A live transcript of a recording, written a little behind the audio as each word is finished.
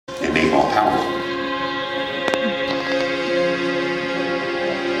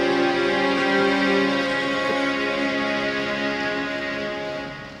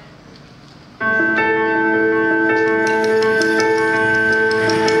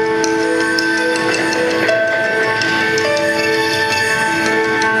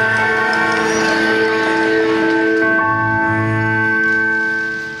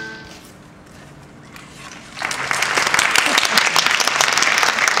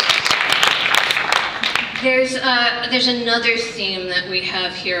There's another theme that we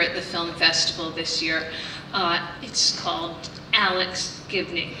have here at the film festival this year. It's called Alex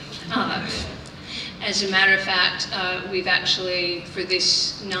Gibney. As a matter of fact, we've actually, for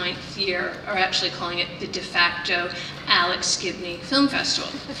this 9th year, are actually calling it the de facto Alex Gibney Film Festival.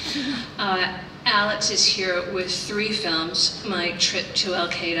 Alex is here with 3 films: My Trip to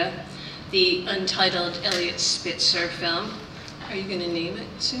Al-Qaeda, the untitled Elliot Spitzer film. Are you going to name it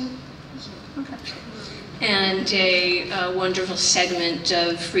soon? Okay. And a wonderful segment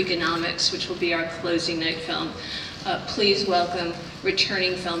of Freakonomics, which will be our closing night film. Please welcome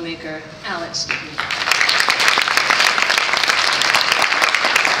returning filmmaker Alex Gibney.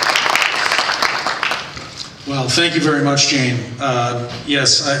 Well, thank you very much, Jane.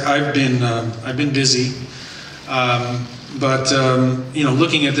 Yes, I've been busy, but you know,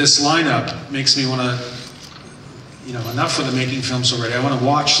 looking at this lineup makes me want to, you know, enough of the making films already. I want to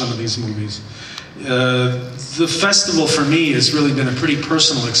watch some of these movies. The festival for me has really been a pretty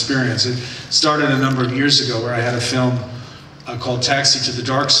personal experience. It started a number of years ago where I had a film called Taxi to the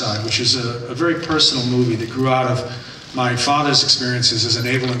Dark Side, which is a very personal movie that grew out of my father's experiences as a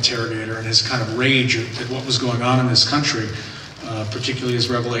naval interrogator and his kind of rage at what was going on in this country, particularly as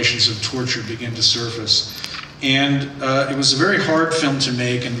revelations of torture began to surface. And it was a very hard film to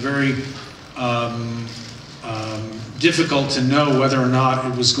make and very difficult to know whether or not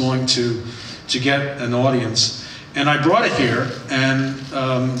it was going to get an audience. And I brought it here, and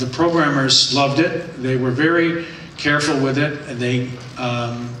the programmers loved it. They were very careful with it, and they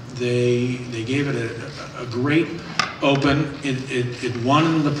gave it a great open. It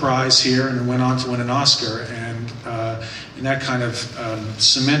won the prize here, and it went on to win an Oscar, and that kind of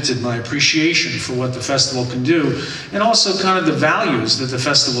cemented my appreciation for what the festival can do, and also kind of the values that the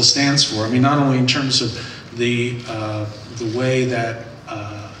festival stands for. I mean, not only in terms of the way that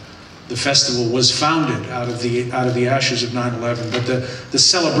the festival was founded out of the ashes of 9/11, but the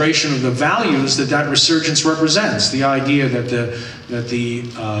celebration of the values that resurgence represents. The idea that the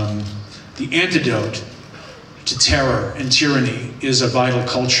antidote to terror and tyranny is a vital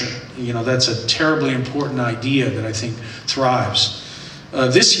culture. You know, that's a terribly important idea that I think thrives.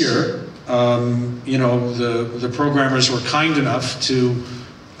 This year, you know, the programmers were kind enough to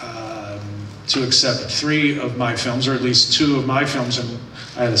accept 3 of my films, or at least 2 of my films, and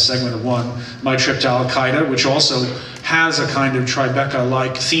I had a segment of 1, My Trip to Al-Qaeda, which also has a kind of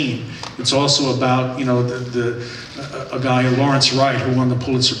Tribeca-like theme. It's also about, you know, a guy, Lawrence Wright, who won the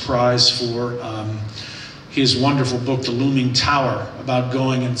Pulitzer Prize for his wonderful book, The Looming Tower, about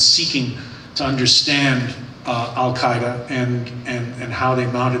going and seeking to understand Al-Qaeda and how they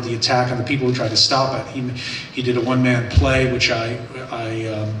mounted the attack and the people who tried to stop it. He did a one-man play, which I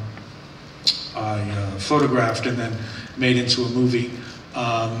photographed and then made into a movie.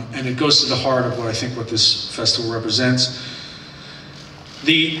 And it goes to the heart of what this festival represents.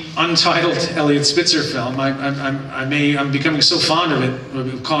 The untitled Elliot Spitzer film, I'm becoming so fond of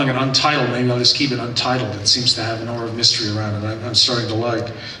it, calling it untitled. Maybe I'll just keep it untitled. It seems to have an aura of mystery around it. I'm starting to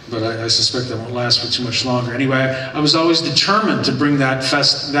like, but I suspect that won't last for too much longer. Anyway, I was always determined to bring that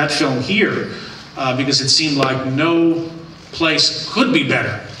film here because it seemed like no place could be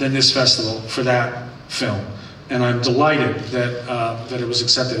better than this festival for that film. And I'm delighted that it was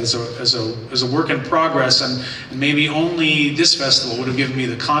accepted as a work in progress, and maybe only this festival would have given me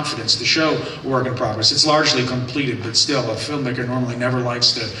the confidence to show a work in progress. It's largely completed, but still, a filmmaker normally never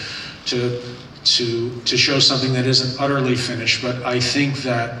likes to show something that isn't utterly finished. But I think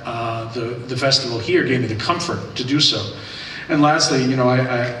that the festival here gave me the comfort to do so. And lastly, you know,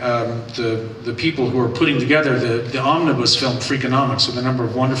 the people who are putting together the omnibus film Freakonomics with a number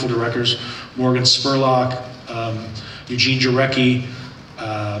of wonderful directors, Morgan Spurlock, Eugene Jarecki,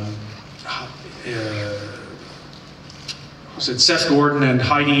 Seth Gordon, and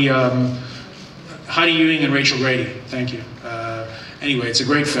Heidi Ewing and Rachel Grady. Thank you. Anyway, it's a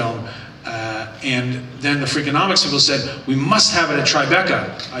great film. And then the Freakonomics people said, we must have it at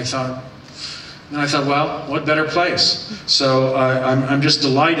Tribeca. And I thought, well, what better place? So I'm just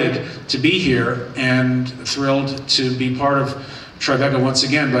delighted to be here and thrilled to be part of Tribeca once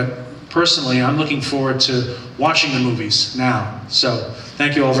again. But personally, I'm looking forward to watching the movies now. So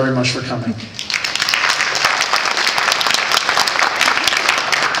thank you all very much for coming.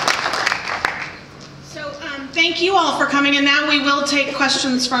 So thank you all for coming, and now we will take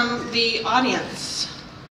questions from the audience.